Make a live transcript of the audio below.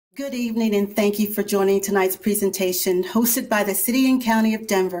Good evening, and thank you for joining tonight's presentation hosted by the City and County of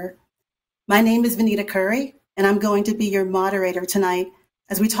Denver. My name is Vanita Curry, and I'm going to be your moderator tonight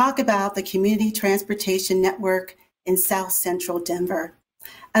as we talk about the Community Transportation Network in South Central Denver.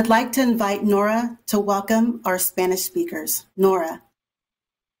 I'd like to invite Nora to welcome our Spanish speakers. Nora.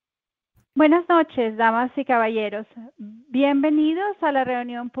 Buenas noches, damas y caballeros. Bienvenidos a la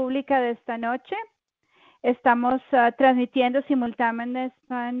reunión pública de esta noche. Estamos transmitiendo simultáneamente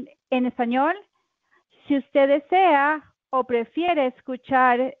en español. Si usted desea o prefiere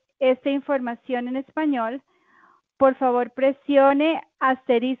escuchar esta información en español, por favor presione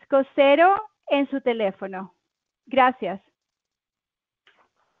 *0 en su teléfono. Gracias.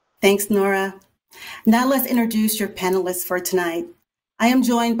 Thanks, Nora. Now let's introduce your panelists for tonight. I am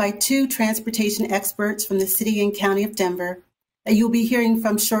joined by two transportation experts from the City and County of Denver that you'll be hearing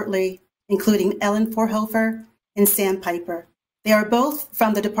from shortly, including Ellen Forhofer and Sam Piper. They are both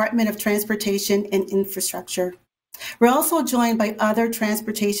from the Department of Transportation and Infrastructure. We're also joined by other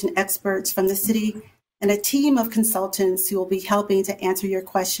transportation experts from the city and a team of consultants who will be helping to answer your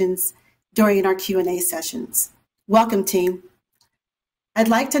questions during our Q&A sessions. Welcome, team. I'd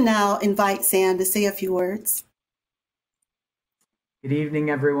like to now invite Sam to say a few words. Good evening,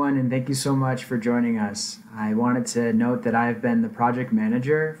 everyone, and thank you so much for joining us. I wanted to note that I've been the project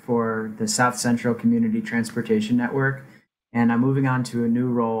manager for the South Central Community Transportation Network, and I'm moving on to a new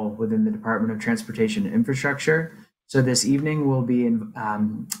role within the Department of Transportation and Infrastructure. So this evening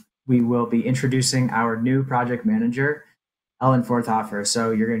we will be introducing our new project manager, Ellen Forhofer. So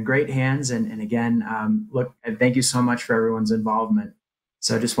you're in great hands, and again, thank you so much for everyone's involvement.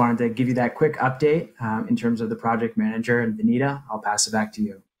 So just wanted to give you that quick update in terms of the project manager. And Vanita, I'll pass it back to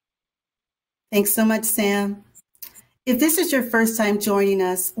you. Thanks so much, Sam. If this is your first time joining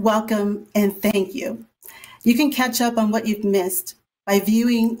us, welcome and thank you. You can catch up on what you've missed by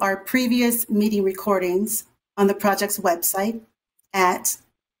viewing our previous meeting recordings on the project's website at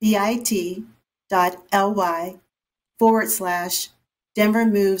bit.ly/Denver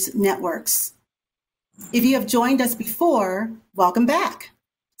Moves Networks. If you have joined us before, welcome back.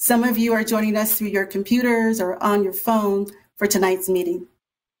 Some of you are joining us through your computers or on your phone for tonight's meeting.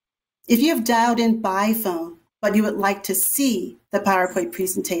 If you have dialed in by phone, but you would like to see the PowerPoint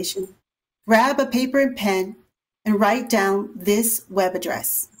presentation, grab a paper and pen and write down this web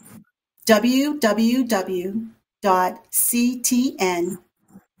address,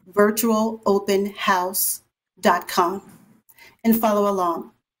 www.ctnvirtualopenhouse.com, and follow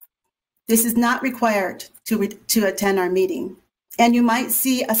along. This is not required to attend our meeting, and you might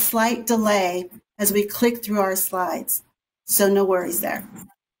see a slight delay as we click through our slides, so no worries there.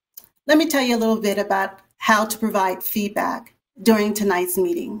 Let me tell you a little bit about how to provide feedback during tonight's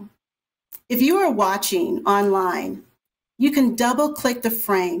meeting. If you are watching online, you can double-click the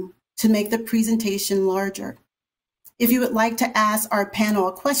frame to make the presentation larger. If you would like to ask our panel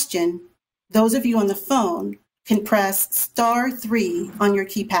a question, those of you on the phone can press *3 on your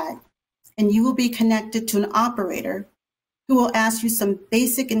keypad, and you will be connected to an operator who will ask you some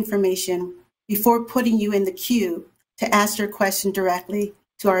basic information before putting you in the queue to ask your question directly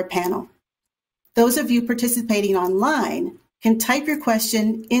to our panel. Those of you participating online can type your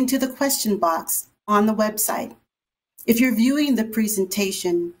question into the question box on the website. If you're viewing the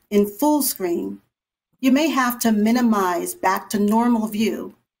presentation in full screen, you may have to minimize back to normal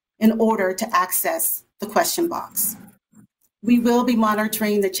view in order to access the question box. We will be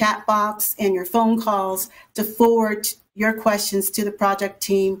monitoring the chat box and your phone calls to forward your questions to the project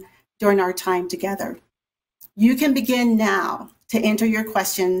team during our time together. You can begin now to enter your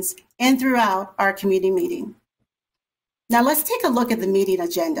questions and throughout our community meeting. Now let's take a look at the meeting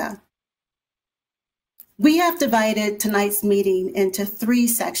agenda. We have divided tonight's meeting into 3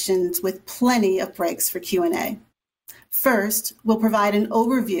 sections with plenty of breaks for Q&A. First, we'll provide an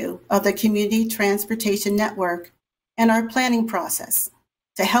overview of the Community Transportation Network and our planning process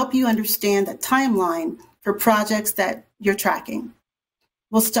to help you understand the timeline for projects that you're tracking.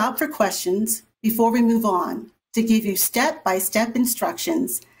 We'll stop for questions before we move on to give you step-by-step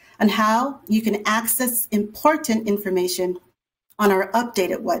instructions on how you can access important information on our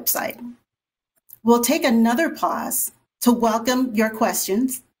updated website. We'll take another pause to welcome your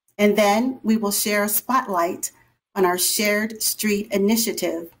questions, and then we will share a spotlight on our Shared Street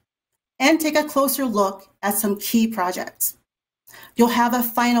initiative and take a closer look at some key projects. You'll have a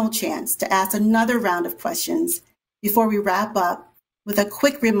final chance to ask another round of questions before we wrap up with a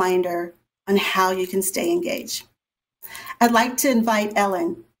quick reminder on how you can stay engaged. I'd like to invite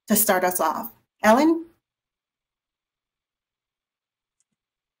Ellen to start us off. Ellen?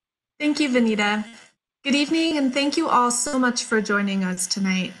 Thank you, Vanita. Good evening, and thank you all so much for joining us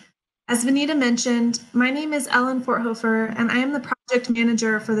tonight. As Vanita mentioned, my name is Ellen Forthofer, and I am the project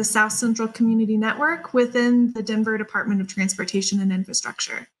manager for the South Central Community Network within the Denver Department of Transportation and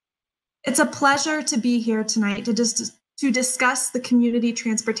Infrastructure. It's a pleasure to be here tonight to discuss the Community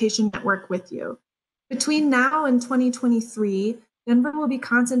Transportation Network with you. Between now and 2023, Denver will be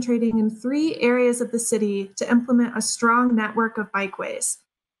concentrating in 3 areas of the city to implement a strong network of bikeways.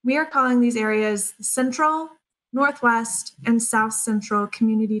 We are calling these areas Central, Northwest, and South Central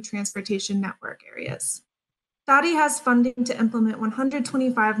Community Transportation Network areas. DOTI has funding to implement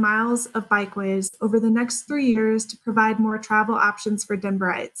 125 miles of bikeways over the next 3 years to provide more travel options for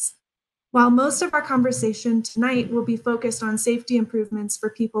Denverites. While most of our conversation tonight will be focused on safety improvements for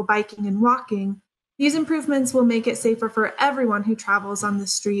people biking and walking, these improvements will make it safer for everyone who travels on the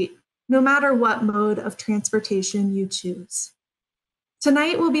street, no matter what mode of transportation you choose.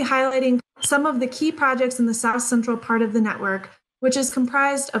 Tonight, we'll be highlighting some of the key projects in the South Central part of the network, which is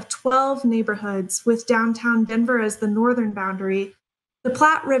comprised of 12 neighborhoods with downtown Denver as the northern boundary, the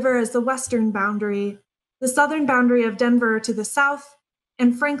Platte River as the western boundary, the southern boundary of Denver to the south,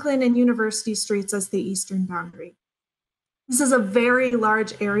 and Franklin and University Streets as the eastern boundary. This is a very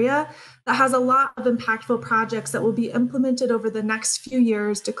large area that has a lot of impactful projects that will be implemented over the next few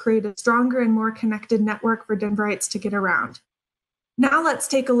years to create a stronger and more connected network for Denverites to get around. Now let's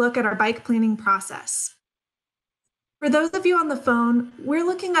take a look at our bike planning process. For those of you on the phone, we're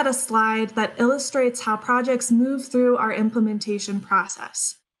looking at a slide that illustrates how projects move through our implementation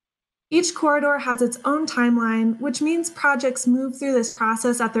process. Each corridor has its own timeline, which means projects move through this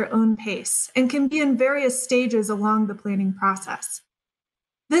process at their own pace and can be in various stages along the planning process.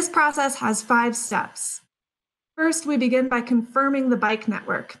 This process has 5 steps. First, we begin by confirming the bike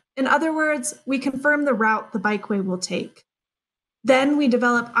network. In other words, we confirm the route the bikeway will take. Then we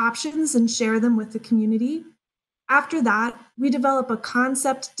develop options and share them with the community. After that, we develop a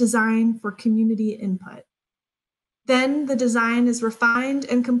concept design for community input. Then the design is refined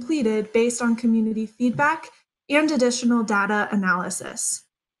and completed based on community feedback and additional data analysis.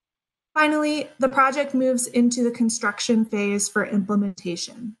 Finally, the project moves into the construction phase for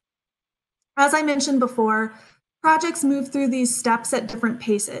implementation. As I mentioned before, projects move through these steps at different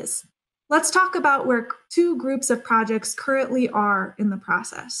paces. Let's talk about where 2 groups of projects currently are in the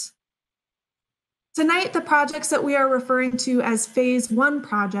process. Tonight, the projects that we are referring to as Phase 1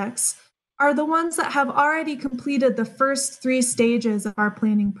 projects are the ones that have already completed the first 3 stages of our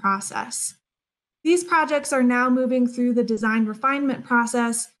planning process. These projects are now moving through the design refinement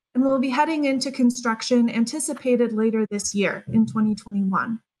process and will be heading into construction anticipated later this year in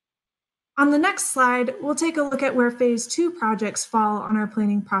 2021. On the next slide, we'll take a look at where Phase 2 projects fall on our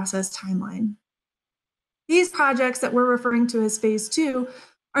planning process timeline. These projects that we're referring to as Phase 2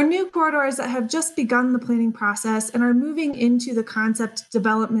 are new corridors that have just begun the planning process and are moving into the concept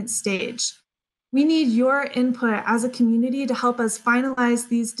development stage. We need your input as a community to help us finalize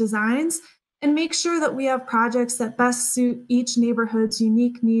these designs and make sure that we have projects that best suit each neighborhood's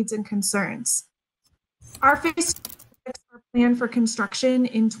unique needs and concerns. Our Phase 2 projects are planned for construction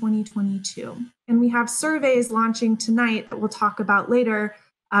in 2022, and we have surveys launching tonight that we'll talk about later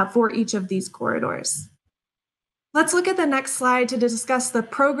for each of these corridors. Let's look at the next slide to discuss the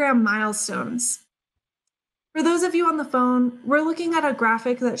program milestones. For those of you on the phone, we're looking at a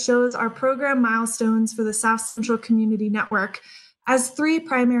graphic that shows our program milestones for the South Central Community Network as 3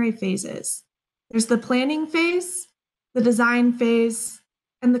 primary phases. There's the planning phase, the design phase,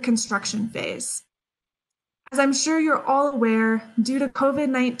 and the construction phase. As I'm sure you're all aware, due to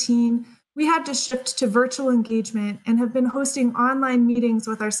COVID-19, we had to shift to virtual engagement and have been hosting online meetings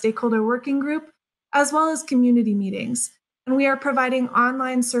with our stakeholder working group, as well as community meetings. And we are providing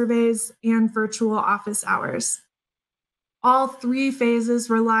online surveys and virtual office hours. All 3 phases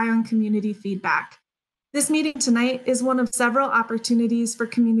rely on community feedback. This meeting tonight is one of several opportunities for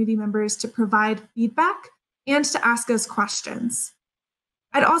community members to provide feedback and to ask us questions.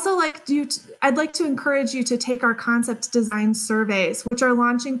 I'd like to encourage you to take our concept design surveys, which are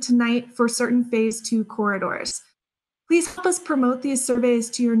launching tonight for certain Phase 2 corridors. Please help us promote these surveys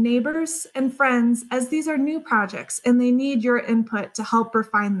to your neighbors and friends, as these are new projects and they need your input to help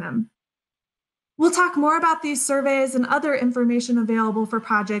refine them. We'll talk more about these surveys and other information available for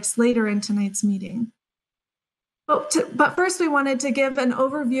projects later in tonight's meeting. But first, we wanted to give an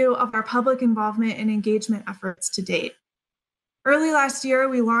overview of our public involvement and engagement efforts to date. Early last year,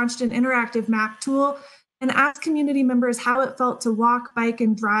 we launched an interactive map tool and asked community members how it felt to walk, bike,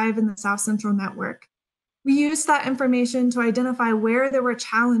 and drive in the South Central Network. We used that information to identify where there were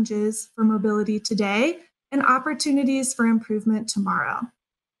challenges for mobility today and opportunities for improvement tomorrow.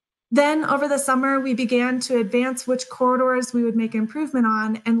 Then over the summer, we began to advance which corridors we would make improvement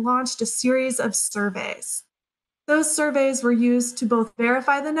on and launched a series of surveys. Those surveys were used to both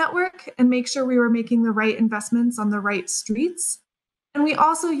verify the network and make sure we were making the right investments on the right streets. And we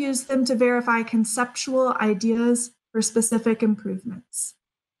also used them to verify conceptual ideas for specific improvements.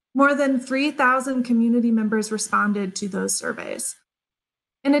 More than 3,000 community members responded to those surveys.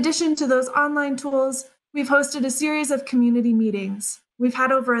 In addition to those online tools, we've hosted a series of community meetings. We've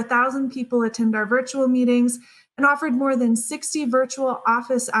had over 1,000 people attend our virtual meetings and offered more than 60 virtual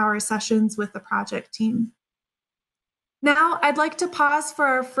office hour sessions with the project team. Now, I'd like to pause for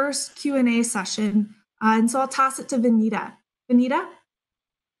our first Q&A session, and so I'll toss it to Vanita. Vanita?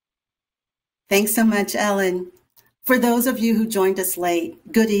 Thanks so much, Ellen. For those of you who joined us late,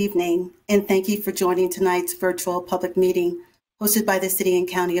 good evening, and thank you for joining tonight's virtual public meeting hosted by the City and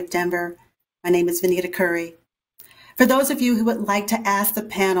County of Denver. My name is Vanita Curry. For those of you who would like to ask the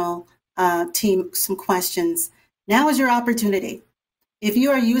panel team some questions, now is your opportunity. If you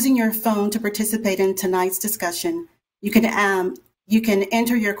are using your phone to participate in tonight's discussion, you can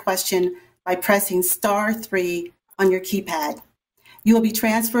enter your question by pressing *3 on your keypad. You will be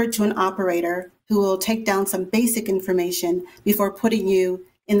transferred to an operator who will take down some basic information before putting you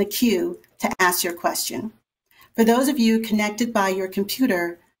in the queue to ask your question. For those of you connected by your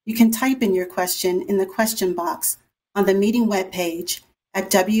computer, you can type in your question in the question box on the meeting webpage at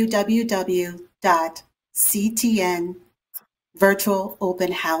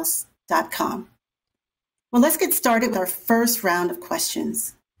www.ctnvirtualopenhouse.com. Well, let's get started with our first round of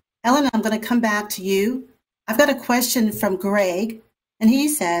questions. Ellen, I'm going to come back to you. I've got a question from Greg, and he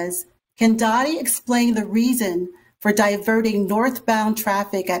says, can Dottie explain the reason for diverting northbound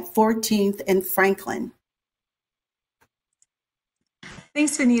traffic at 14th and Franklin?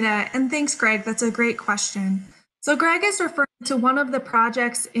 Thanks, Vanita, and thanks, Greg. That's a great question. So Greg is referring to one of the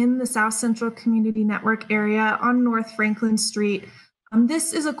projects in the South Central Community Network area on North Franklin Street.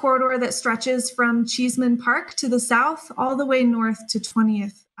 This is a corridor that stretches from Cheeseman Park to the south all the way north to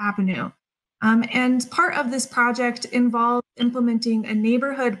 20th Avenue. And part of this project involves implementing a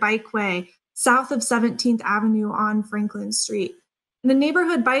neighborhood bikeway south of 17th Avenue on Franklin Street. And the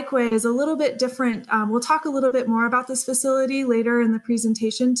neighborhood bikeway is a little bit different. We'll talk a little bit more about this facility later in the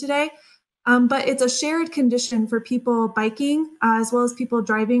presentation today, but it's a shared condition for people biking as well as people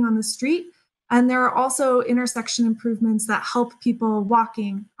driving on the street. And there are also intersection improvements that help people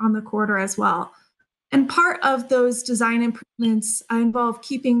walking on the corridor as well. And part of those design improvements involve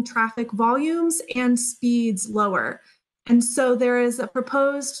keeping traffic volumes and speeds lower. And so there is a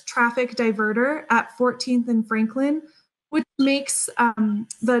proposed traffic diverter at 14th and Franklin, which makes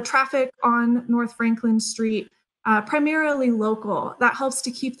the traffic on North Franklin Street primarily local. That helps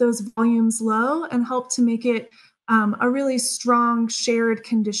to keep those volumes low and help to make it a really strong shared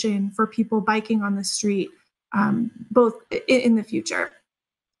condition for people biking on the street, both in the future.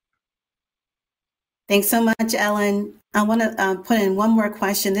 Thanks so much, Ellen. I want to put in one more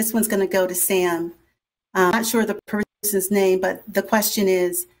question. This one's going to go to Sam. I'm not sure the person's name, but the question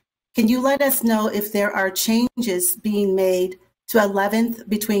is, can you let us know if there are changes being made to 11th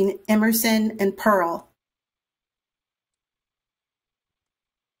between Emerson and Pearl?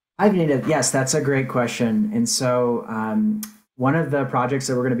 Hi, Vanita. Yes, that's a great question. And so one of the projects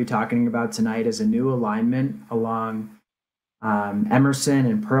that we're going to be talking about tonight is a new alignment along Emerson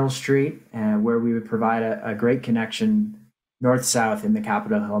and Pearl Street, where we would provide a great connection north-south in the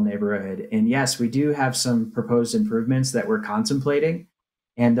Capitol Hill neighborhood. And yes, we do have some proposed improvements that we're contemplating,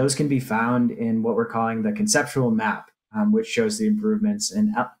 and those can be found in what we're calling the conceptual map, which shows the improvements.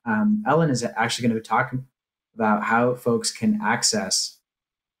 And Ellen is actually going to be talking about how folks can access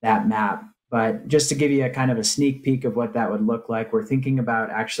that map. But just to give you a kind of a sneak peek of what that would look like, we're thinking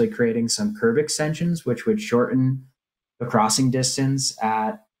about actually creating some curb extensions, which would shorten the crossing distance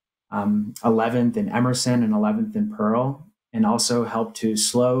at 11th and Emerson and 11th and Pearl, and also help to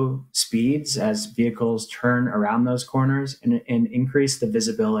slow speeds as vehicles turn around those corners and increase the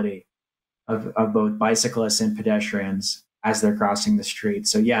visibility of both bicyclists and pedestrians as they're crossing the street.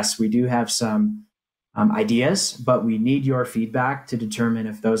 So yes, we do have some ideas, but we need your feedback to determine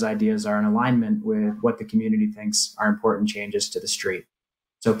if those ideas are in alignment with what the community thinks are important changes to the street.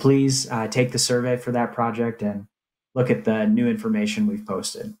 So please take the survey for that project and look at the new information we've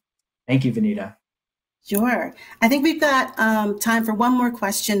posted. Thank you, Vanita. Sure. I think we've got time for one more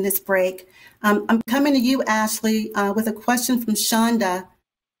question this break. I'm coming to you, Ashley, with a question from Shonda.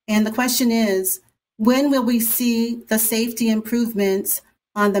 And the question is, when will we see the safety improvements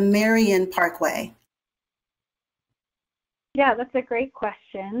on the Marion Parkway? Yeah, that's a great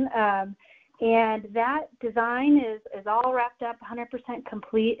question. And that design is all wrapped up, 100%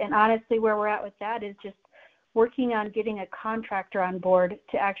 complete. And honestly, where we're at with that is just working on getting a contractor on board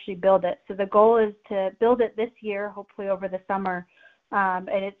to actually build it. So the goal is to build it this year, hopefully over the summer. And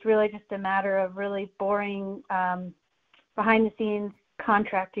it's really just a matter of really boring behind the scenes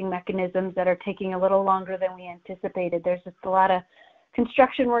contracting mechanisms that are taking a little longer than we anticipated. There's just a lot of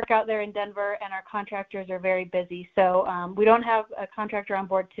construction work out there in Denver, and our contractors are very busy. So we don't have a contractor on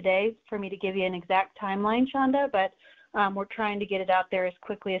board today for me to give you an exact timeline, Shonda, but we're trying to get it out there as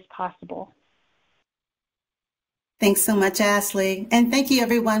quickly as possible. Thanks so much, Ashley. And thank you,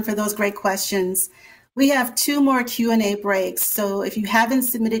 everyone, for those great questions. We have 2 more Q&A breaks. So if you haven't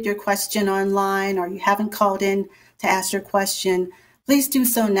submitted your question online or you haven't called in to ask your question, please do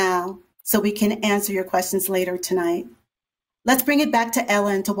so now so we can answer your questions later tonight. Let's bring it back to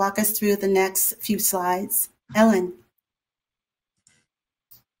Ellen to walk us through the next few slides. Ellen.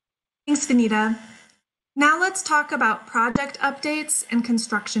 Thanks, Vanita. Now let's talk about project updates and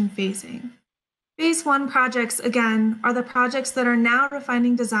construction phasing. Phase 1 projects, again, are the projects that are now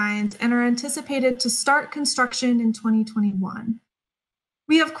refining designs and are anticipated to start construction in 2021.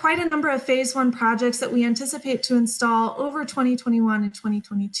 We have quite a number of Phase 1 projects that we anticipate to install over 2021 and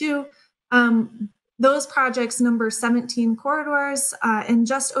 2022. Those projects number 17 corridors and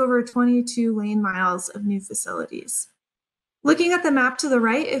just over 22 lane miles of new facilities. Looking at the map to the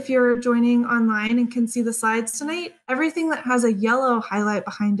right, if you're joining online and can see the slides tonight, everything that has a yellow highlight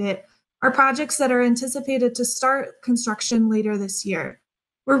behind it are projects that are anticipated to start construction later this year.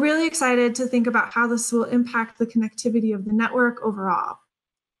 We're really excited to think about how this will impact the connectivity of the network overall.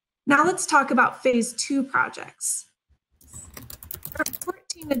 Now let's talk about Phase 2 projects. There are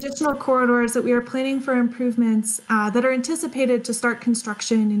 14 additional corridors that we are planning for improvements that are anticipated to start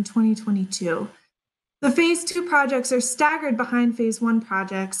construction in 2022. The Phase 2 projects are staggered behind Phase 1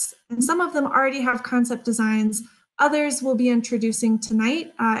 projects, and some of them already have concept designs. Others will be introducing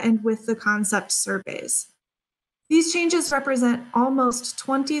tonight and with the concept surveys. These changes represent almost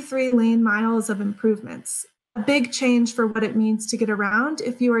 23 lane miles of improvements, a big change for what it means to get around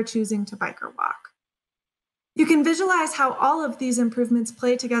if you are choosing to bike or walk. You can visualize how all of these improvements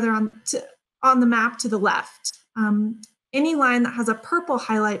play together on the map to the left. Any line that has a purple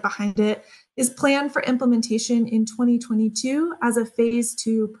highlight behind it is planned for implementation in 2022 as a Phase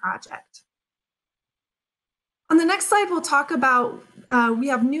 2 project. On the next slide, we'll talk about, we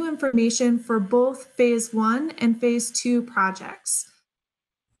have new information for both Phase 1 and Phase 2 projects.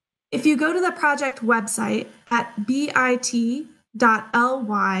 If you go to the project website at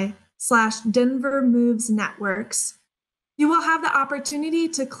bit.ly/Denver Moves Networks, you will have the opportunity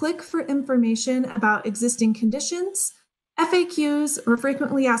to click for information about existing conditions, FAQs, or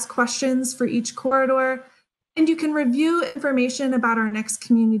frequently asked questions for each corridor, and you can review information about our next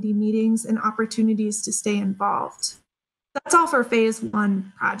community meetings and opportunities to stay involved. That's all for Phase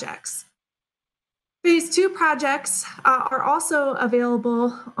 1 projects. Phase 2 projects are also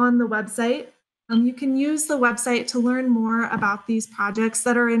available on the website. You can use the website to learn more about these projects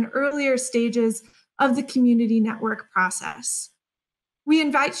that are in earlier stages of the community network process. We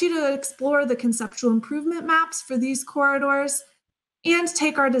invite you to explore the conceptual improvement maps for these corridors and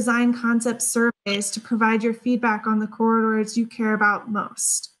take our design concept surveys to provide your feedback on the corridors you care about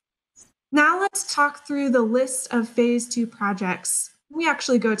most. Now let's talk through the list of Phase 2 projects. Can we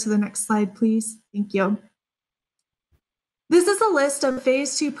actually go to the next slide, please? Thank you. This is a list of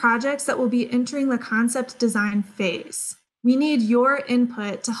Phase 2 projects that will be entering the concept design phase. We need your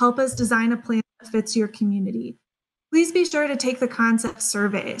input to help us design a plan that fits your community. Please be sure to take the concept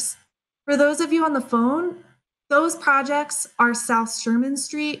surveys. For those of you on the phone, those projects are South Sherman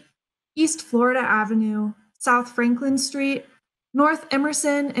Street, East Florida Avenue, South Franklin Street, North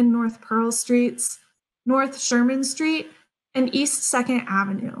Emerson and North Pearl Streets, North Sherman Street, and East 2nd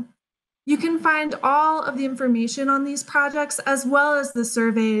Avenue. You can find all of the information on these projects as well as the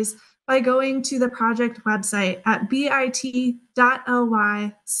surveys by going to the project website at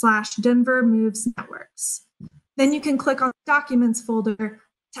bit.ly/Denver Moves Networks. Then you can click on the Documents folder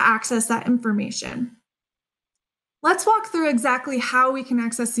to access that information. Let's walk through exactly how we can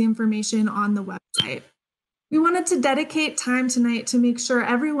access the information on the website. We wanted to dedicate time tonight to make sure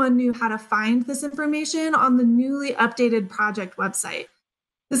everyone knew how to find this information on the newly updated project website.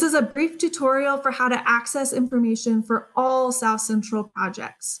 This is a brief tutorial for how to access information for all South Central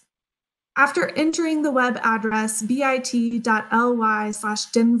projects. After entering the web address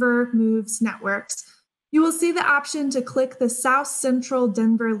bit.ly/Denver Moves Networks, you will see the option to click the South Central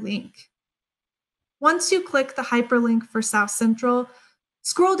Denver link. Once you click the hyperlink for South Central,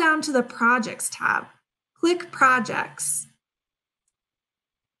 scroll down to the Projects tab. Click Projects.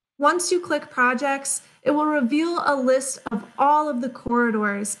 Once you click projects, it will reveal a list of all of the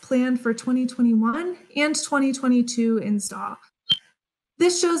corridors planned for 2021 and 2022 install.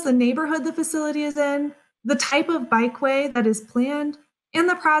 This shows the neighborhood the facility is in, the type of bikeway that is planned, and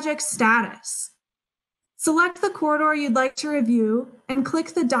the project's status. Select the corridor you'd like to review and click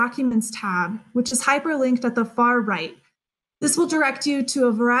the Documents tab, which is hyperlinked at the far right. This will direct you to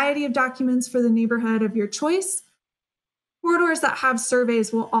a variety of documents for the neighborhood of your choice. Corridors that have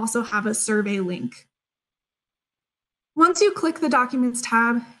surveys will also have a survey link. Once you click the Documents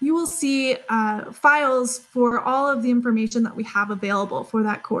tab, you will see files for all of the information that we have available for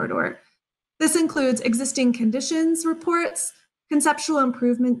that corridor. This includes existing conditions reports, conceptual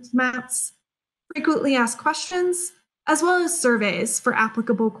improvement maps, frequently asked questions, as well as surveys for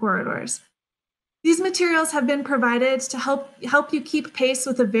applicable corridors. These materials have been provided to help you keep pace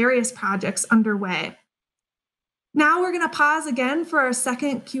with the various projects underway. Now we're going to pause again for our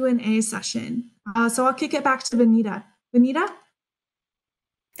second Q&A session. So I'll kick it back to Vanita. Vanita?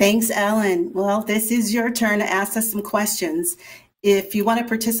 Thanks, Ellen. Well, this is your turn to ask us some questions. If you want to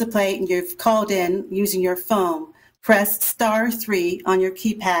participate and you've called in using your phone, press *3 on your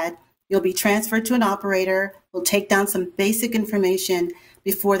keypad. You'll be transferred to an operator. We'll take down some basic information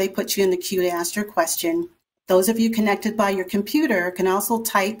before they put you in the queue to ask your question. Those of you connected by your computer can also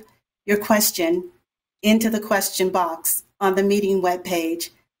type your question into the question box on the meeting webpage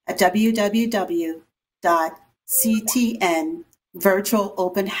at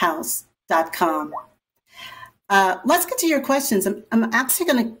www.ctnvirtualopenhouse.com. Let's get to your questions. I'm actually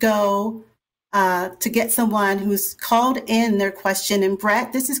going to go to get someone who's called in their question. And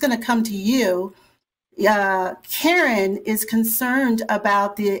Brett, this is going to come to you. Karen is concerned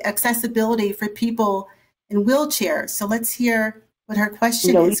about the accessibility for people in wheelchairs. So let's hear what her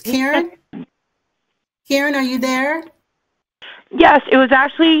question is. Karen? Karen, are you there? Yes, it was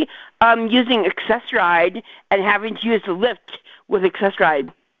actually using Access-Ride and having to use the lift with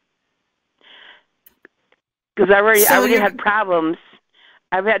Access-Ride. Because I already had problems.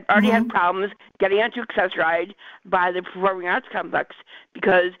 I've already had problems getting onto Access-Ride by the Performing Arts Complex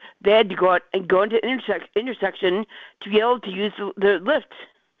because they had to go out and go into intersection to be able to use the lift.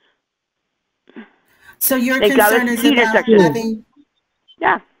 So your concern is about having...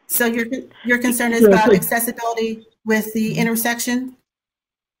 Yeah. So your concern is about accessibility with the intersection?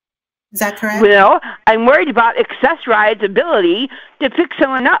 Is that correct? Well, I'm worried about Access-Ride's ability to pick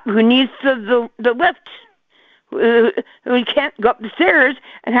someone up who needs the lift, who can't go up the stairs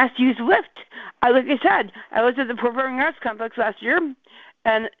and has to use the lift. Like I said, I was at the Performing Arts Complex last year,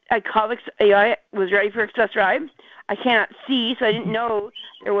 and I called. I was ready for Access-Ride. I cannot see, so I didn't know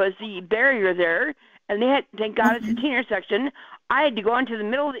there was the barrier there. And thank God it's at the intersection. I had to go into the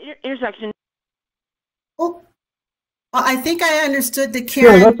middle of the intersection. Well, I think I understood that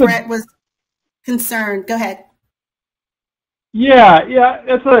Karen Brett was concerned. Go ahead. Yeah,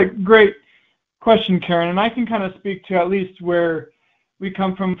 that's a great question, Karen, and I can kind of speak to at least where we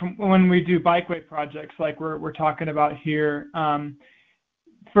come from when we do bikeway projects like we're talking about here.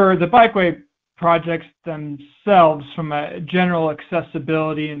 For the bikeway projects themselves, from a general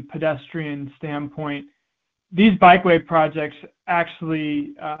accessibility and pedestrian standpoint, these bikeway projects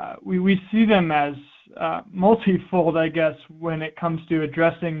actually, we see them as multifold, I guess, when it comes to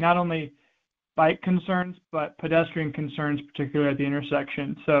addressing not only bike concerns, but pedestrian concerns, particularly at the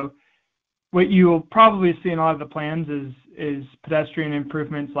intersection. So what you will probably see in a lot of the plans is pedestrian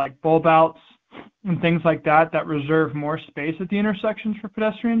improvements like bulb outs and things like that reserve more space at the intersections for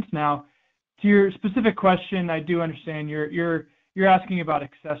pedestrians. Now, to your specific question, I do understand you're asking about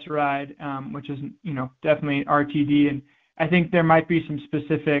Access-Ride, which is definitely RTD, and I think there might be some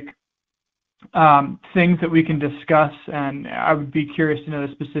specific things that we can discuss, and I would be curious to know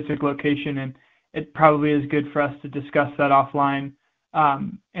the specific location, and it probably is good for us to discuss that offline.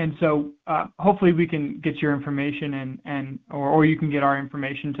 And so hopefully we can get your information or you can get our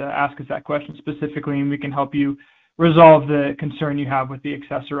information to ask us that question specifically, and we can help you resolve the concern you have with the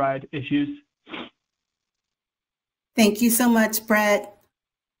Access-Ride issues. Thank you so much, Brett.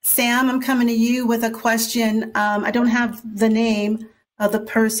 Sam, I'm coming to you with a question. I don't have the name of the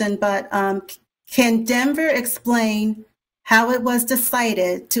person, but can Denver explain how it was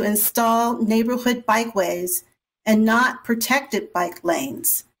decided to install neighborhood bikeways and not protected bike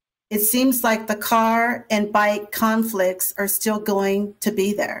lanes? It seems like the car and bike conflicts are still going to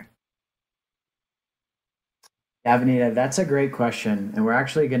be there. Yeah, Vanita, that's a great question. And we're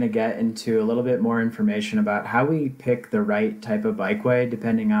actually going to get into a little bit more information about how we pick the right type of bikeway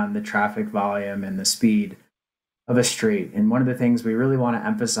depending on the traffic volume and the speed of a street. And one of the things we really want to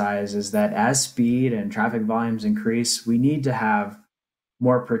emphasize is that as speed and traffic volumes increase, we need to have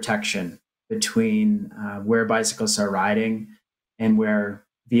more protection between where bicyclists are riding and where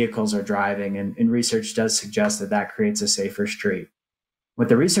vehicles are driving. And research does suggest that that creates a safer street. What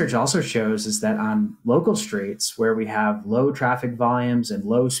the research also shows is that on local streets where we have low traffic volumes and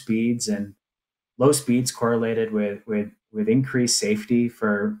low speeds correlated with increased safety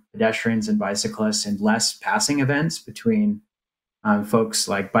for pedestrians and bicyclists and less passing events between folks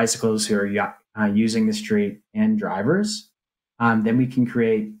like bicycles who are using the street and drivers, then we can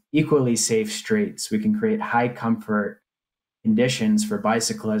create equally safe streets. We can create high comfort conditions for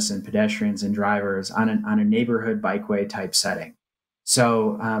bicyclists and pedestrians and drivers on a neighborhood bikeway type setting.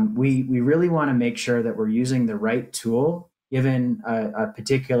 So we really want to make sure that we're using the right tool given a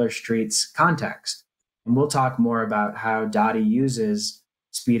particular street's context. And we'll talk more about how Dottie uses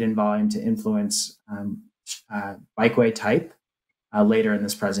speed and volume to influence bikeway type later in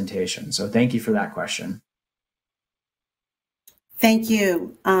this presentation. So thank you for that question. Thank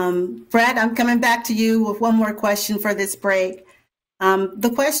you. Brett, I'm coming back to you with one more question for this break.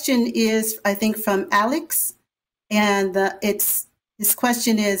 The question is, I think, from Alex, and this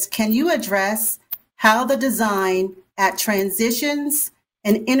question is, can you address how the design at transitions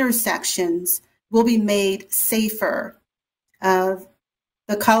and intersections will be made safer? The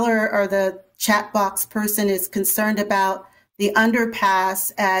caller or the chat box person is concerned about the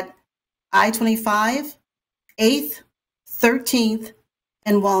underpass at I-25, 8th, 13th,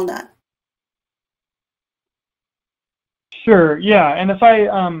 and Walnut. Sure. Yeah. And if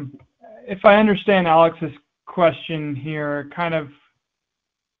I understand Alex's question here, kind of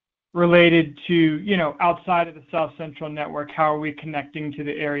related to, you know, outside of the South Central network, how are we connecting to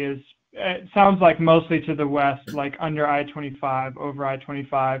the areas? It sounds like mostly to the west, like under I-25, over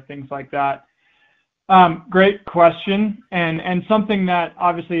I-25, things like that. Great question, and something that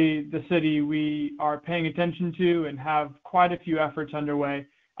obviously the city, we are paying attention to and have quite a few efforts underway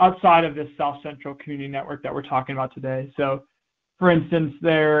outside of this South Central Community Network that we're talking about today. So, for instance,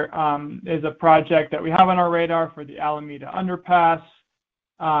 there is a project that we have on our radar for the Alameda Underpass.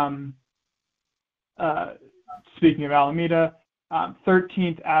 Speaking of Alameda,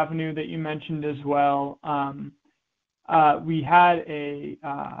 13th Avenue that you mentioned as well. We had a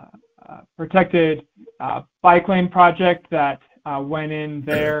protected bike lane project that went in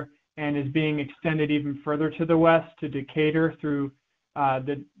there and is being extended even further to the west to Decatur through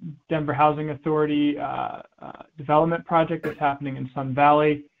the Denver Housing Authority development project that's happening in Sun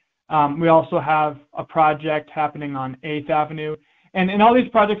Valley. We also have a project happening on 8th Avenue. And all these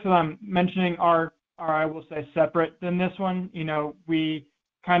projects that I'm mentioning are, I will say, separate than this one. You know, we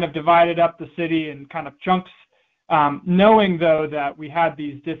kind of divided up the city in kind of chunks, knowing, though, that we had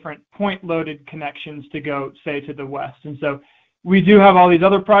these different point-loaded connections to go, say, to the west. And so we do have all these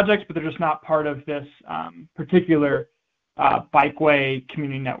other projects, but they're just not part of this particular bikeway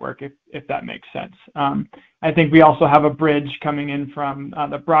community network, if that makes sense. I think we also have a bridge coming in from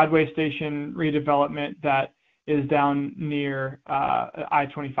the Broadway station redevelopment that is down near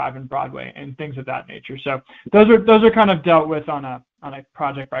I-25 and Broadway and things of that nature. So those are kind of dealt with on a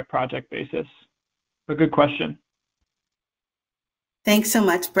project by project basis. A good question. Thanks so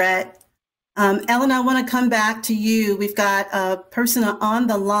much, Brett. Ellen, I want to come back to you. We've got a person on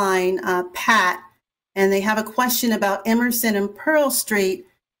the line, Pat, and they have a question about Emerson and Pearl Street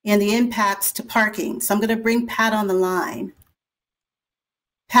and the impacts to parking. So I'm going to bring Pat on the line.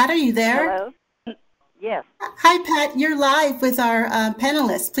 Pat, are you there? Hello. Yes. Hi, Pat. You're live with our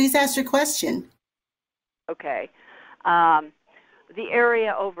panelists. Please ask your question. Okay. The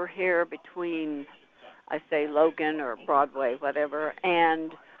area over here between, I say, Logan or Broadway, whatever,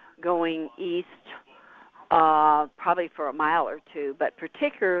 and going east, probably for a mile or two, but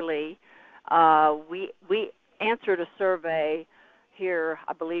particularly we answered a survey here,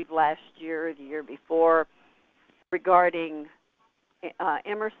 I believe last year or the year before, regarding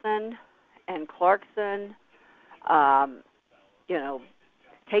Emerson and Clarkson, you know,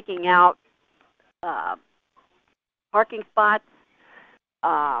 taking out parking spots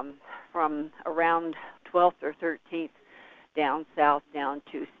from around 12th or 13th down south down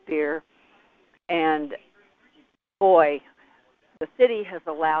to Spear. And boy, the city has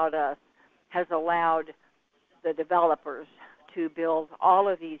allowed the developers to build all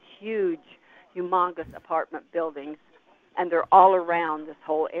of these huge, humongous apartment buildings, and they're all around this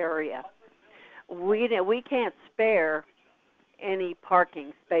whole area. We can't spare any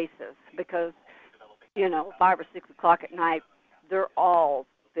parking spaces because, you know, 5 or 6 o'clock at night, they're all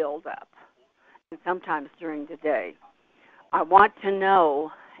filled up, and sometimes during the day. I want to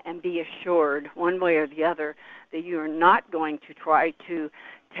know and be assured one way or the other that you are not going to try to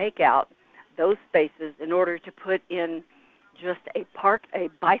take out those spaces in order to put in just a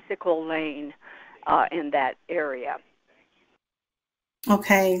bicycle lane in that area.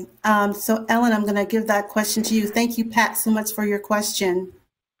 Okay. So Ellen, I'm going to give that question to you. Thank you, Pat, so much for your question.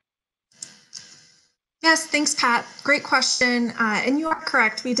 Yes, thanks, Pat. Great question. And you are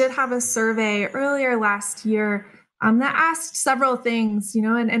correct. We did have a survey earlier last year that asked several things,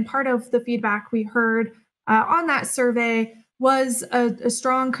 and part of the feedback we heard on that survey was a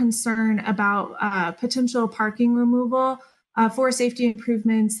strong concern about potential parking removal for safety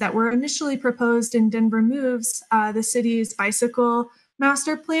improvements that were initially proposed in Denver Moves, the city's bicycle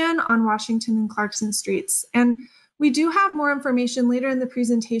master plan on Washington and Clarkson streets. And we do have more information later in the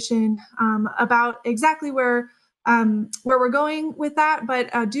presentation about exactly where we're going with that, but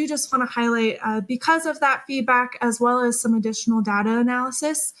do just want to highlight because of that feedback, as well as some additional data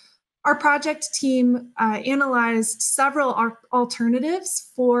analysis, our project team analyzed several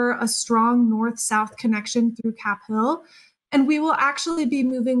alternatives for a strong north-south connection through Cap Hill. And we will actually be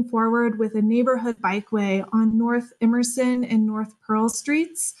moving forward with a neighborhood bikeway on North Emerson and North Pearl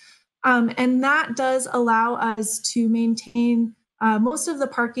streets. And that does allow us to maintain most of the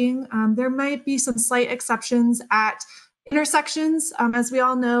parking. There might be some slight exceptions at intersections, as we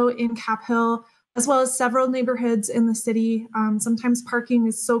all know in Cap Hill, as well as several neighborhoods in the city. Sometimes parking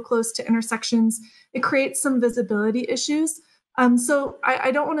is so close to intersections, it creates some visibility issues. So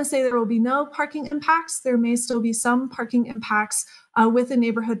I don't want to say there will be no parking impacts. There may still be some parking impacts with a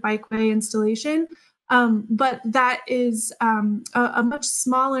neighborhood bikeway installation. But that is a much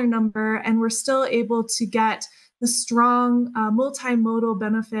smaller number, and we're still able to get the strong multimodal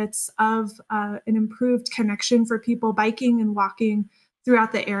benefits of an improved connection for people biking and walking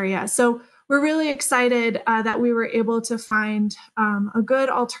throughout the area. So we're really excited that we were able to find a good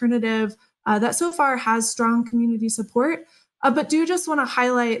alternative that so far has strong community support. But do just want to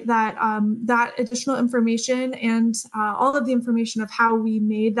highlight that that additional information and all of the information of how we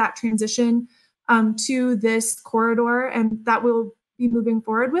made that transition to this corridor and that we'll be moving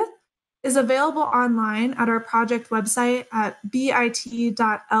forward with is available online at our project website at bit.ly/Denver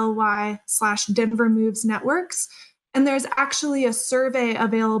Moves Networks. And there's actually a survey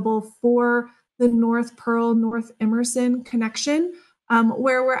available for the North Pearl, North Emerson connection,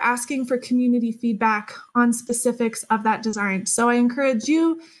 where we're asking for community feedback on specifics of that design. So I encourage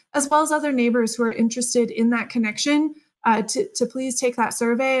you, as well as other neighbors who are interested in that connection, to please take that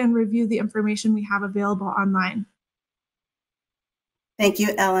survey and review the information we have available online. Thank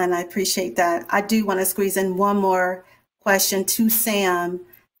you, Ellen. I appreciate that. I do want to squeeze in one more question to Sam,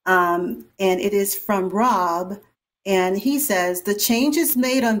 and it is from Rob. And he says, the changes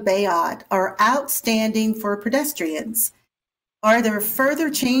made on Bayard are outstanding for pedestrians. Are there further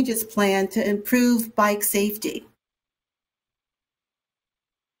changes planned to improve bike safety?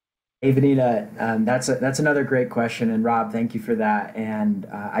 Hey, Vanita, that's another great question. And Rob, thank you for that. And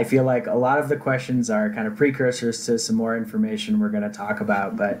I feel like a lot of the questions are kind of precursors to some more information we're going to talk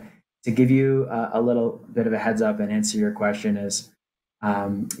about. But to give you a little bit of a heads up and answer your question is,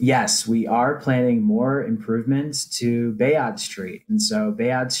 yes, we are planning more improvements to Bayard Street. And so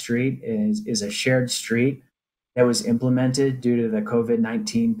Bayard Street is a shared street that was implemented due to the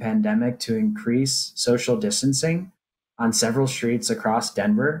COVID-19 pandemic to increase social distancing on several streets across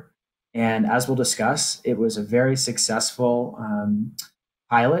Denver. And as we'll discuss, it was a very successful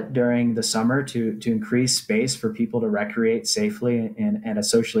pilot during the summer to increase space for people to recreate safely in a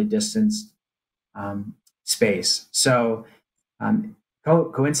socially distanced space. So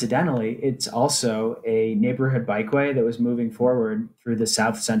coincidentally, it's also a neighborhood bikeway that was moving forward through the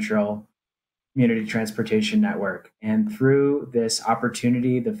South Central Community Transportation Network. And through this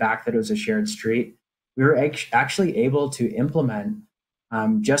opportunity, the fact that it was a shared street, we were actually able to implement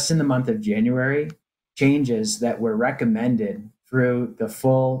just in the month of January, changes that were recommended through the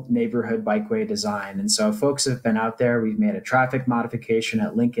full neighborhood bikeway design. And so folks have been out there. We've made a traffic modification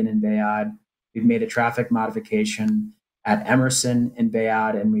at Lincoln and Bayard. We've made a traffic modification at Emerson and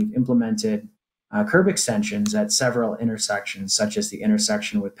Bayard, and we've implemented curb extensions at several intersections, such as the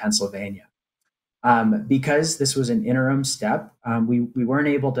intersection with Pennsylvania. Because this was an interim step, we weren't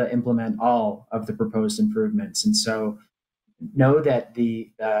able to implement all of the proposed improvements. And so know that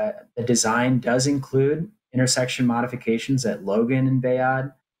the design does include intersection modifications at Logan and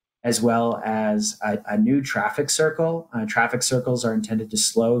Bayard, as well as a new traffic circle. Traffic circles are intended to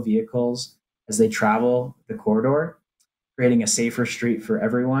slow vehicles as they travel the corridor, creating a safer street for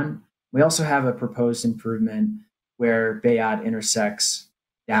everyone. We also have a proposed improvement where Bayard intersects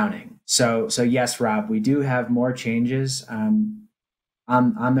Downing. So yes, Rob, we do have more changes on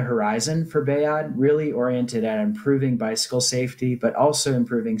the horizon for Bayard, really oriented at improving bicycle safety, but also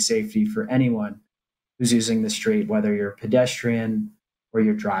improving safety for anyone who's using the street, whether you're a pedestrian or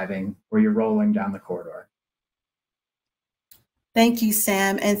you're driving or you're rolling down the corridor. Thank you,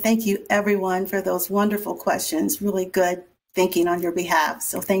 Sam, and thank you everyone for those wonderful questions. Really good thinking on your behalf,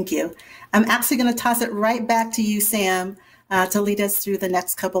 so thank you. I'm actually going to toss it right back to you, Sam, to lead us through the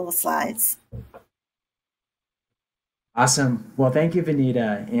next couple of slides. Awesome. Well, thank you,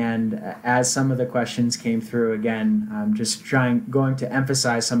 Vanita. And as some of the questions came through, again, I'm just going to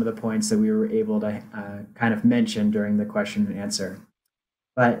emphasize some of the points that we were able to kind of mention during the question and answer.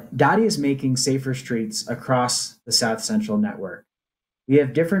 But Dottie is making safer streets across the South Central network. We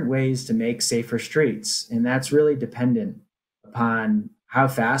have different ways to make safer streets, and that's really dependent upon how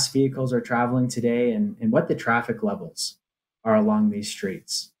fast vehicles are traveling today and what the traffic levels are along these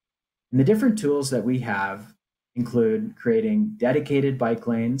streets. And the different tools that we have include creating dedicated bike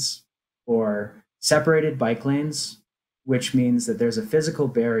lanes or separated bike lanes, which means that there's a physical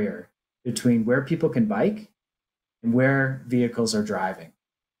barrier between where people can bike and where vehicles are driving.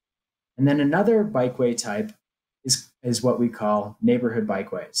 And then another bikeway type is what we call neighborhood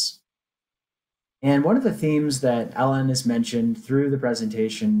bikeways. And one of the themes that Ellen has mentioned through the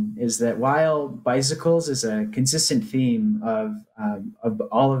presentation is that while bicycles is a consistent theme of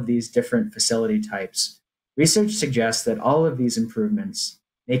all of these different facility types, research suggests that all of these improvements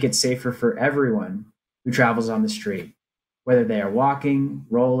make it safer for everyone who travels on the street, whether they are walking,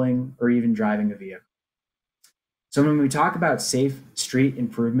 rolling, or even driving a vehicle. So when we talk about safe street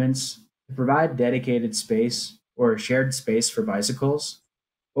improvements to provide dedicated space or shared space for bicycles,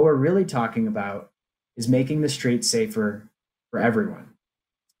 what we're really talking about is making the street safer for everyone.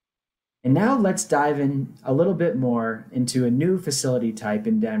 And now let's dive in a little bit more into a new facility type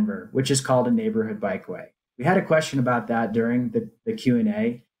in Denver, which is called a neighborhood bikeway. We had a question about that during the Q&A,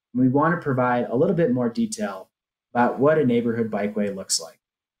 and we want to provide a little bit more detail about what a neighborhood bikeway looks like.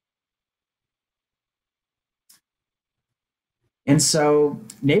 And so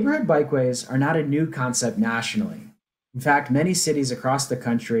neighborhood bikeways are not a new concept nationally. In fact, many cities across the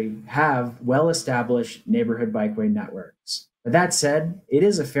country have well-established neighborhood bikeway networks. But that said, it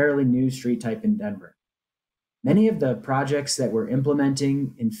is a fairly new street type in Denver. Many of the projects that we're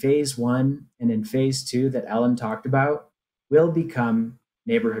implementing in phase 1 and in phase 2 that Ellen talked about will become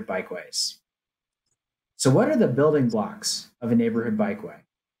neighborhood bikeways. So what are the building blocks of a neighborhood bikeway?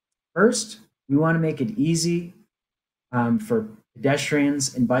 First, we want to make it easy for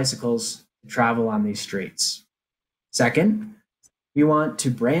pedestrians and bicycles to travel on these streets. Second, we want to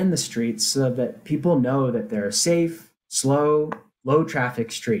brand the streets so that people know that they're safe, slow, low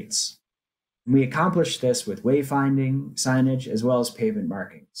traffic streets. And we accomplish this with wayfinding, signage, as well as pavement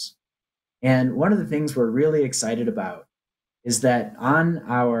markings. And one of the things we're really excited about is that on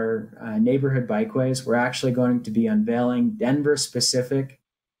our neighborhood bikeways, we're actually going to be unveiling Denver-specific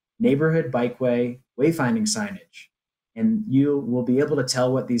neighborhood bikeway wayfinding signage. And you will be able to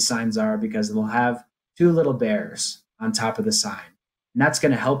tell what these signs are because they'll have two little bears on top of the sign. And that's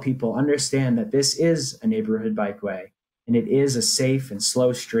going to help people understand that this is a neighborhood bikeway and it is a safe and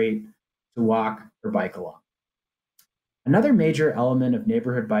slow street to walk or bike along. Another major element of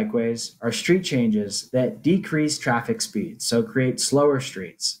neighborhood bikeways are street changes that decrease traffic speed, so create slower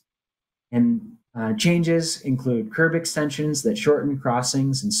streets. And changes include curb extensions that shorten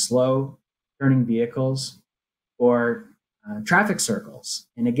crossings and slow turning vehicles, or traffic circles.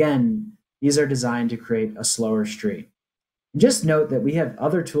 And again, these are designed to create a slower street. And just note that we have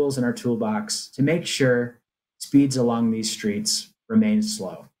other tools in our toolbox to make sure speeds along these streets remain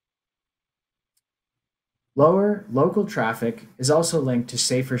slow. Lower local traffic is also linked to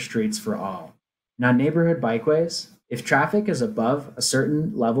safer streets for all. And on neighborhood bikeways, if traffic is above a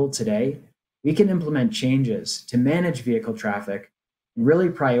certain level today, we can implement changes to manage vehicle traffic and really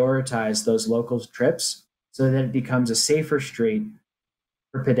prioritize those local trips so that it becomes a safer street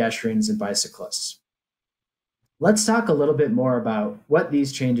for pedestrians and bicyclists. Let's talk a little bit more about what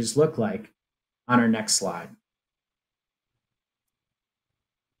these changes look like on our next slide.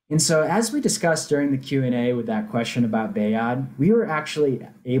 And so as we discussed during the Q&A with that question about Bayard, we were actually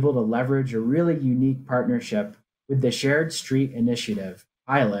able to leverage a really unique partnership with the Shared Street Initiative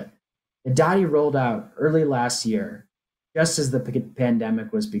pilot that Dottie rolled out early last year, just as the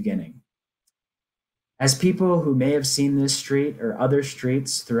pandemic was beginning. As people who may have seen this street or other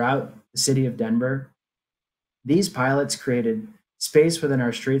streets throughout the city of Denver, these pilots created space within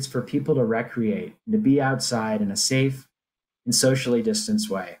our streets for people to recreate and to be outside in a safe and socially distanced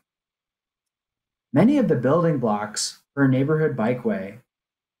way. Many of the building blocks for a neighborhood bikeway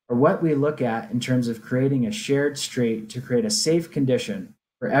are what we look at in terms of creating a shared street to create a safe condition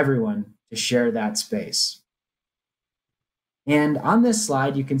for everyone to share that space. And on this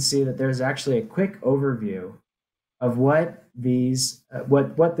slide, you can see that there's actually a quick overview of what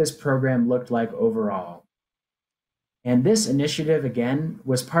this program looked like overall. And this initiative, again,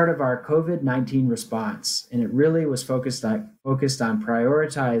 was part of our COVID-19 response, and it really was focused on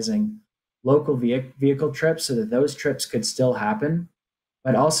prioritizing local vehicle trips so that those trips could still happen,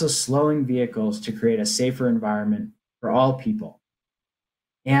 but also slowing vehicles to create a safer environment for all people.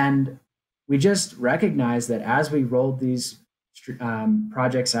 And we just recognized that as we rolled these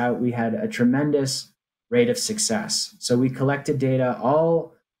projects out, we had a tremendous rate of success. So we collected data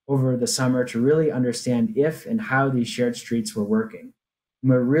all over the summer to really understand if and how these shared streets were working. And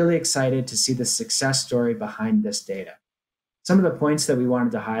we're really excited to see the success story behind this data. Some of the points that we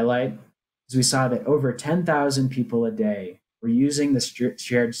wanted to highlight is we saw that over 10,000 people a day were using the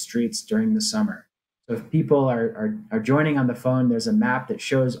shared streets during the summer. So if people are joining on the phone, there's a map that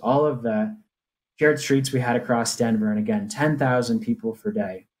shows all of the shared streets we had across Denver. And again, 10,000 people per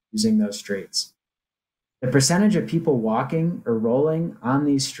day using those streets. The percentage of people walking or rolling on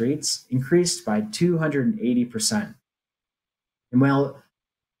these streets increased by 280%. And well,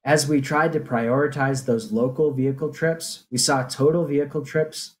 as we tried to prioritize those local vehicle trips, we saw total vehicle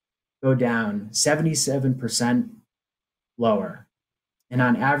trips go down 77% lower. And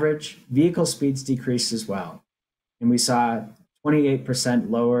on average, vehicle speeds decreased as well. And we saw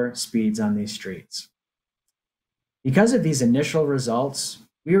 28% lower speeds on these streets. Because of these initial results,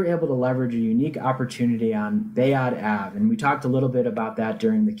 we were able to leverage a unique opportunity on Bayard Ave, and we talked a little bit about that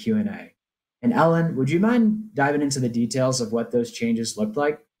during the Q&A. And Ellen, would you mind diving into the details of what those changes looked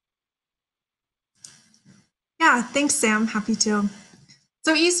like? Yeah, thanks, Sam. Happy to.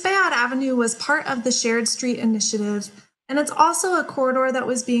 So East Bayard Avenue was part of the Shared Street Initiative, and it's also a corridor that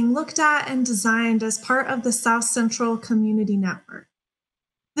was being looked at and designed as part of the South Central Community Network.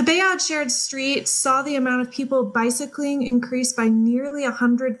 The Bayard Shared Street saw the amount of people bicycling increase by nearly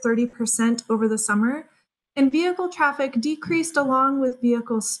 130% over the summer, and vehicle traffic decreased along with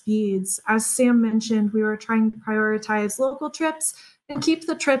vehicle speeds. As Sam mentioned, we were trying to prioritize local trips and keep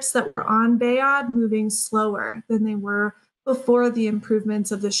the trips that were on Bayard moving slower than they were before the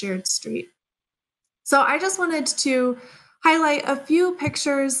improvements of the shared street. So I just wanted to highlight a few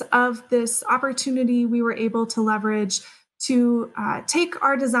pictures of this opportunity we were able to leverage to take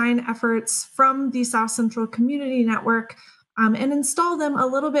our design efforts from the South Central Community Network and install them a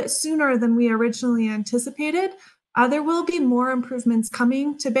little bit sooner than we originally anticipated. There will be more improvements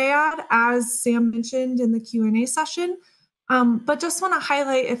coming to Bayard, as Sam mentioned in the Q&A session. But just want to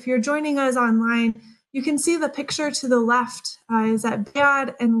highlight, if you're joining us online, you can see the picture to the left is at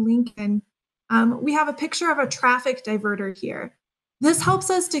Bayard and Lincoln. We have a picture of a traffic diverter here. This helps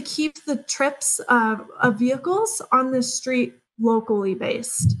us to keep the trips of vehicles on the street locally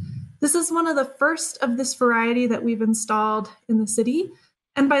based. This is one of the first of this variety that we've installed in the city.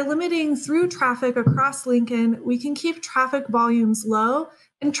 And by limiting through traffic across Lincoln, we can keep traffic volumes low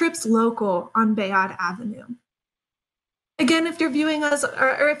and trips local on Bayard Avenue. Again, if you're viewing us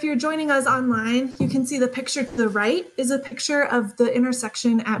or if you're joining us online, you can see the picture to the right is a picture of the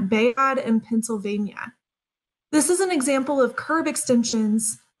intersection at Bayard and Pennsylvania. This is an example of curb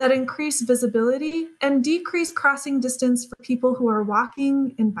extensions that increase visibility and decrease crossing distance for people who are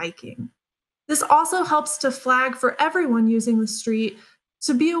walking and biking. This also helps to flag for everyone using the street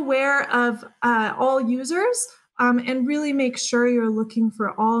to be aware of all users and really make sure you're looking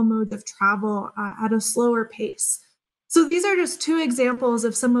for all modes of travel at a slower pace. So these are just two examples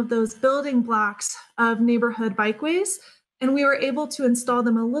of some of those building blocks of neighborhood bikeways, and we were able to install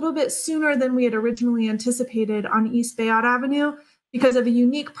them a little bit sooner than we had originally anticipated on East Bayard Avenue because of a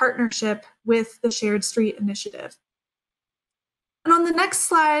unique partnership with the Shared Street Initiative. And on the next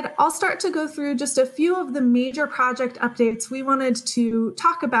slide, I'll start to go through just a few of the major project updates we wanted to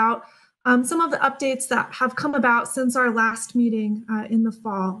talk about, some of the updates that have come about since our last meeting in the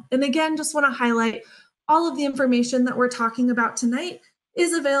fall. And again, just want to highlight all of the information that we're talking about tonight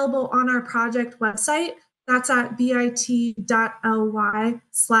is available on our project website. That's at bit.ly/Denver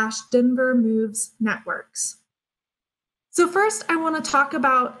Moves Networks. So first, I want to talk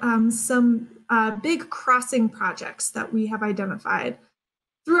about some big crossing projects that we have identified.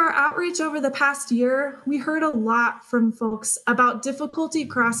 Through our outreach over the past year, we heard a lot from folks about difficulty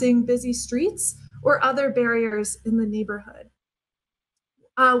crossing busy streets or other barriers in the neighborhood.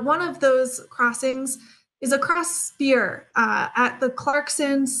 One of those crossings is across Spear at the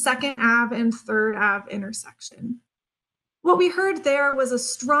Clarkson 2nd Ave and 3rd Ave intersection. What we heard there was a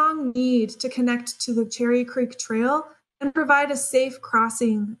strong need to connect to the Cherry Creek Trail and provide a safe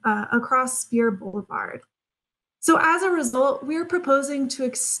crossing across Spear Boulevard. So as a result, we're proposing to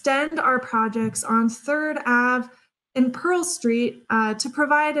extend our projects on 3rd Ave and Pearl Street to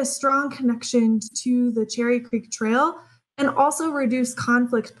provide a strong connection to the Cherry Creek Trail and also reduce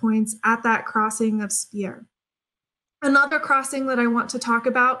conflict points at that crossing of Spear. Another crossing that I want to talk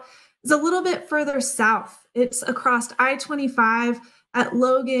about is a little bit further south. It's across I-25 at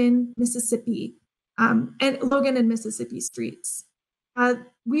Logan, Mississippi, and Logan and Mississippi streets.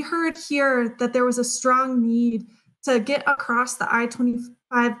 We heard here that there was a strong need to get across the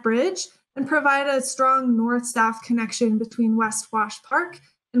I-25 bridge and provide a strong north-south connection between West Wash Park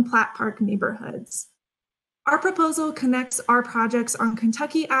and Platt Park neighborhoods. Our proposal connects our projects on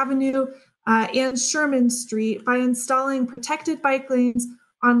Kentucky Avenue and Sherman Street by installing protected bike lanes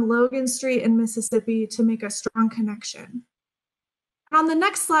on Logan Street in Mississippi to make a strong connection. On the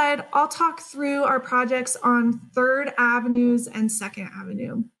next slide, I'll talk through our projects on 3rd Avenues and 2nd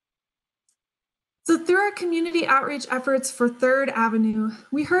Avenue. So through our community outreach efforts for 3rd Avenue,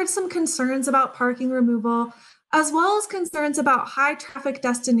 we heard some concerns about parking removal, as well as concerns about high traffic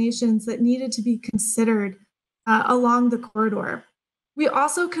destinations that needed to be considered along the corridor. We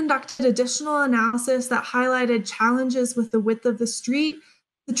also conducted additional analysis that highlighted challenges with the width of the street,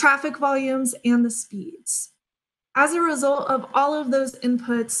 the traffic volumes, and the speeds. As a result of all of those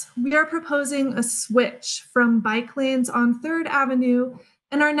inputs, we are proposing a switch from bike lanes on 3rd Avenue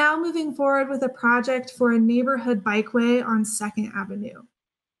and are now moving forward with a project for a neighborhood bikeway on 2nd Avenue.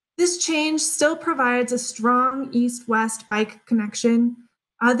 This change still provides a strong east-west bike connection.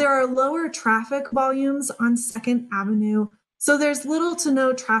 There are lower traffic volumes on 2nd Avenue, so there's little to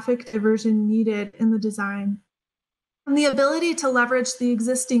no traffic diversion needed in the design. And the ability to leverage the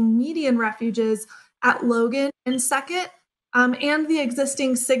existing median refuges at Logan and 2nd, and the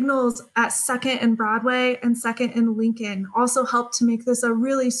existing signals at 2nd and Broadway and 2nd and Lincoln also help to make this a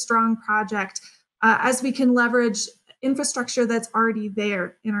really strong project as we can leverage infrastructure that's already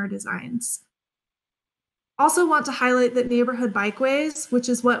there in our designs. Also want to highlight that neighborhood bikeways, which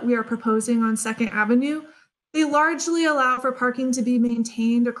is what we are proposing on 2nd Avenue, they largely allow for parking to be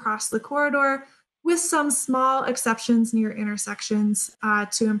maintained across the corridor with some small exceptions near intersections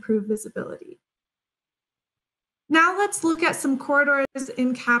to improve visibility. Now let's look at some corridors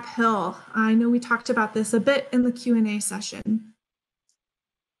in Cap Hill. I know we talked about this a bit in the Q&A session.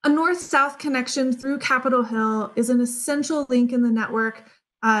 A north-south connection through Capitol Hill is an essential link in the network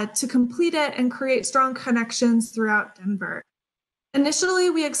to complete it and create strong connections throughout Denver. Initially,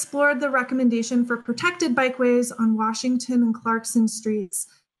 we explored the recommendation for protected bikeways on Washington and Clarkson streets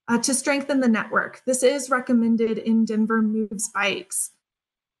to strengthen the network. This is recommended in Denver Moves Bikes.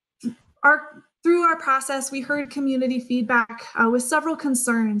 Through our process, we heard community feedback with several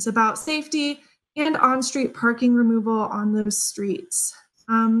concerns about safety and on-street parking removal on those streets.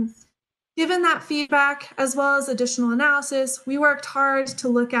 Given that feedback, as well as additional analysis, we worked hard to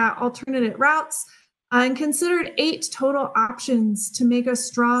look at alternate routes and considered 8 total options to make a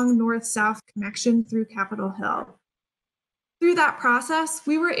strong north-south connection through Capitol Hill. Through that process,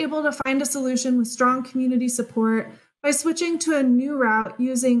 we were able to find a solution with strong community support by switching to a new route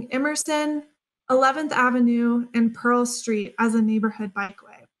using Emerson, 11th Avenue, and Pearl Street as a neighborhood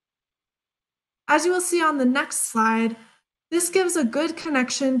bikeway. As you will see on the next slide, this gives a good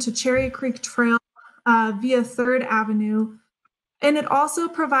connection to Cherry Creek Trail via 3rd Avenue, and it also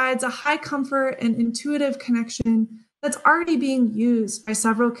provides a high comfort and intuitive connection that's already being used by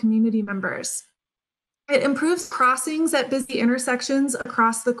several community members. It improves crossings at busy intersections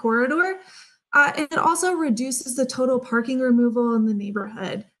across the corridor, and it also reduces the total parking removal in the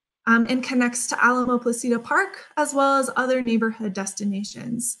neighborhood and connects to Alamo Placida Park as well as other neighborhood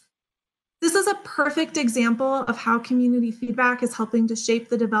destinations. This is a perfect example of how community feedback is helping to shape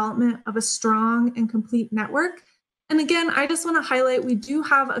the development of a strong and complete network. And again, I just want to highlight, we do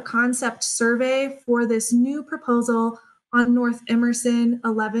have a concept survey for this new proposal on North Emerson,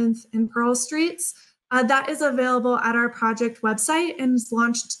 11th, and Pearl Streets. That is available at our project website and is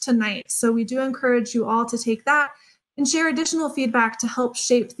launched tonight. So we do encourage you all to take that and share additional feedback to help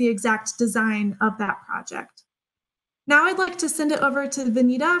shape the exact design of that project. Now I'd like to send it over to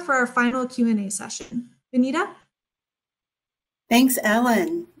Vanita for our final Q&A session. Vanita? Thanks,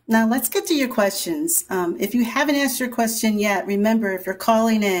 Ellen. Now let's get to your questions. If you haven't asked your question yet, remember, if you're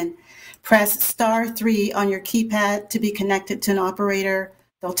calling in, press *3 on your keypad to be connected to an operator.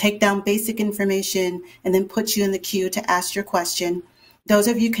 They'll take down basic information and then put you in the queue to ask your question. Those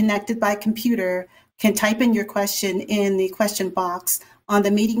of you connected by computer can type in your question in the question box on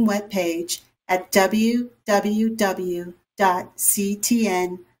the meeting webpage at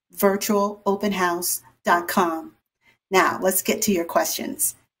www.ctnvirtualopenhouse.com. Now, let's get to your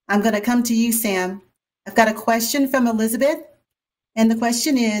questions. I'm going to come to you, Sam. I've got a question from Elizabeth, and the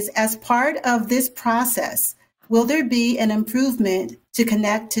question is, as part of this process, will there be an improvement to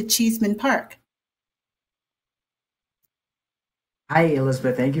connect to Cheeseman Park? Hi,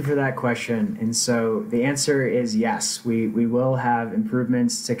 Elizabeth. Thank you for that question. And so the answer is yes, we will have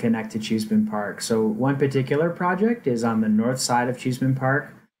improvements to connect to Cheeseman Park. So one particular project is on the north side of Cheeseman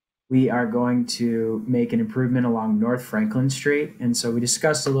Park. We are going to make an improvement along North Franklin Street. And so we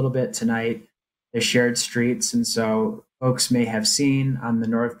discussed a little bit tonight the shared streets. And so folks may have seen on the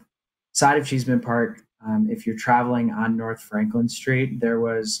north side of Cheeseman Park, if you're traveling on North Franklin Street, there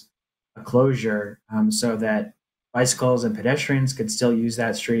was a closure so that bicycles and pedestrians could still use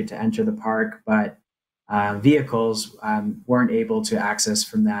that street to enter the park, but vehicles weren't able to access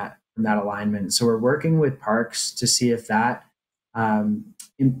from that alignment. So we're working with parks to see if that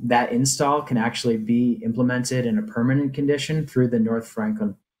that install can actually be implemented in a permanent condition through the North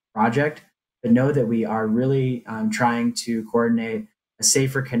Franklin project. But know that we are really trying to coordinate a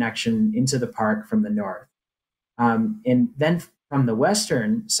safer connection into the park from the north. And then from the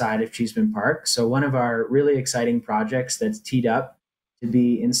western side of Cheeseman Park, so one of our really exciting projects that's teed up to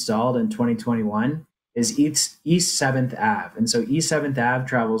be installed in 2021 is East 7th Ave. And so East 7th Ave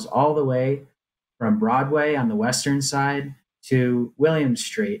travels all the way from Broadway on the western side to Williams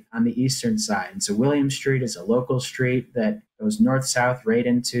Street on the eastern side. And so Williams Street is a local street that goes north-south right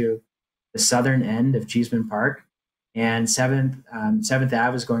into the southern end of Cheeseman Park. And 7th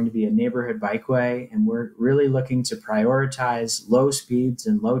Ave is going to be a neighborhood bikeway, and we're really looking to prioritize low speeds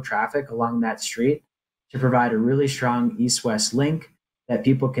and low traffic along that street to provide a really strong east-west link that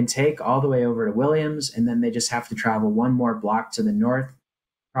people can take all the way over to Williams, and then they just have to travel one more block to the north,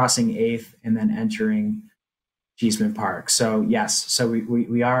 crossing 8th, and then entering Cheeseman Park. So yes, so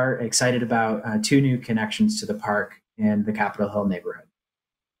we are excited about two new connections to the park in the Capitol Hill neighborhood.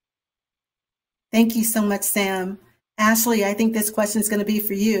 Thank you so much, Sam. Ashley, I think this question is going to be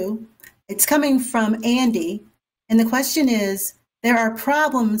for you. It's coming from Andy, and the question is, there are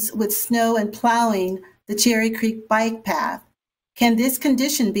problems with snow and plowing the Cherry Creek bike path. Can this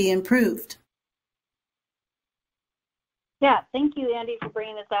condition be improved? Yeah, thank you, Andy, for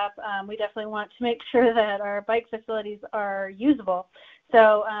bringing this up. We definitely want to make sure that our bike facilities are usable.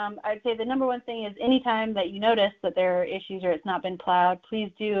 So I'd say the number one thing is anytime that you notice that there are issues or it's not been plowed,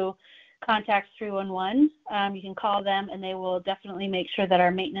 please do contact 311. You can call them and they will definitely make sure that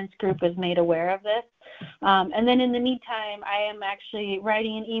our maintenance group is made aware of this. And then in the meantime, I am actually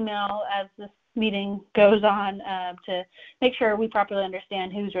writing an email as this meeting goes on to make sure we properly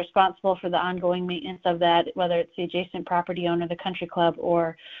understand who's responsible for the ongoing maintenance of that, whether it's the adjacent property owner, the country club,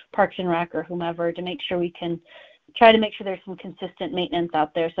 or Parks and Rec or whomever, to make sure we can try to make sure there's some consistent maintenance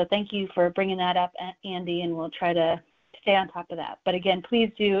out there. So thank you for bringing that up, Andy, and we'll try to stay on top of that. But again,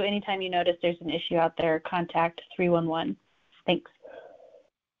 please do, anytime you notice there's an issue out there, contact 311. Thanks.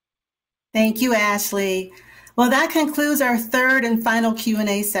 Thank you, Ashley. Well, that concludes our third and final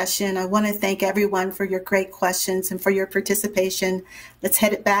Q&A session. I want to thank everyone for your great questions and for your participation. Let's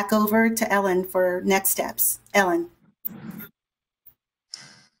head it back over to Ellen for next steps. Ellen.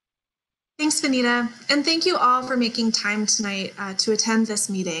 Thanks, Vanita. And thank you all for making time tonight to attend this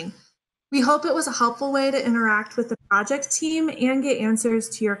meeting. We hope it was a helpful way to interact with the project team and get answers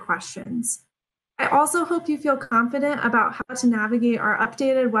to your questions. I also hope you feel confident about how to navigate our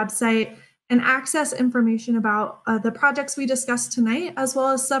updated website and access information about the projects we discussed tonight, as well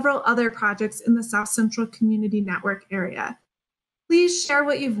as several other projects in the South Central Community Network area. Please share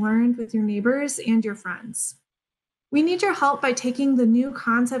what you've learned with your neighbors and your friends. We need your help by taking the new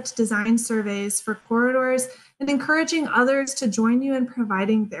concept design surveys for corridors and encouraging others to join you in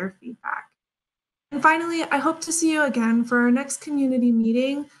providing their feedback. And finally, I hope to see you again for our next community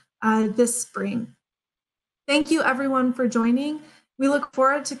meeting this spring. Thank you everyone for joining. We look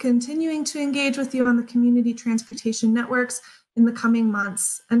forward to continuing to engage with you on the community transportation networks in the coming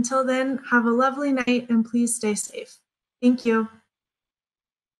months. Until then, have a lovely night and please stay safe. Thank you.